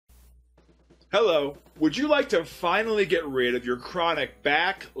Hello, would you like to finally get rid of your chronic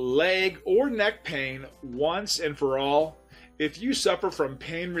back, leg, or neck pain once and for all? If you suffer from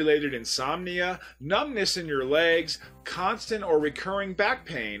pain-related insomnia, numbness in your legs, constant or recurring back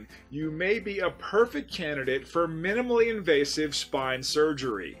pain, you may be a perfect candidate for minimally invasive spine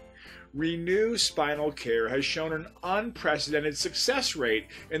surgery. Renew Spinal Care has shown an unprecedented success rate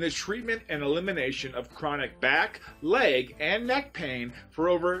in the treatment and elimination of chronic back, leg, and neck pain for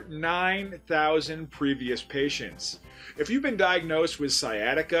over 9,000 previous patients. If you've been diagnosed with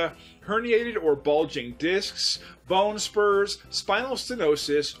sciatica, herniated or bulging discs, bone spurs, spinal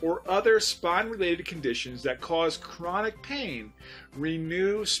stenosis, or other spine-related conditions that cause chronic pain,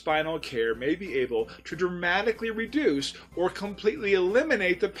 Renew Spinal Care may be able to dramatically reduce or completely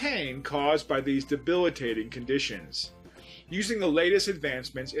eliminate the pain caused by these debilitating conditions. Using the latest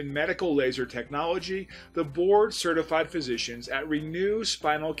advancements in medical laser technology, the board-certified physicians at Renew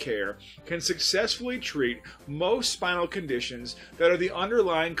Spinal Care can successfully treat most spinal conditions that are the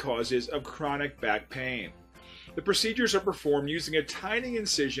underlying causes of chronic back pain. The procedures are performed using a tiny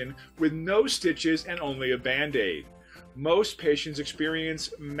incision with no stitches and only a Band-Aid. Most patients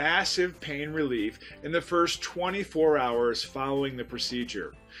experience massive pain relief in the first 24 hours following the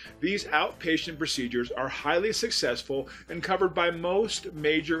procedure. These outpatient procedures are highly successful and covered by most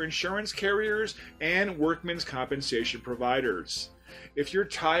major insurance carriers and workmen's compensation providers. If you're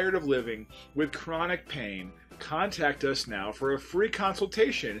tired of living with chronic pain, contact us now for a free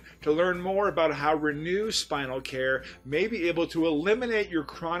consultation to learn more about how Renew Spinal Care may be able to eliminate your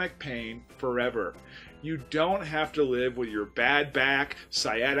chronic pain forever. You don't have to live with your bad back,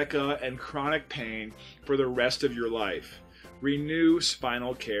 sciatica, and chronic pain for the rest of your life. Renew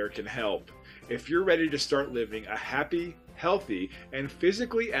Spinal Care can help. If you're ready to start living a happy, healthy, and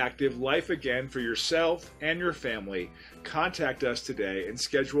physically active life again for yourself and your family, contact us today and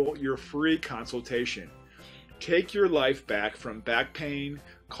schedule your free consultation. Take your life back from back pain.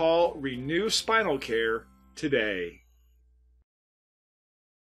 Call Renew Spinal Care today.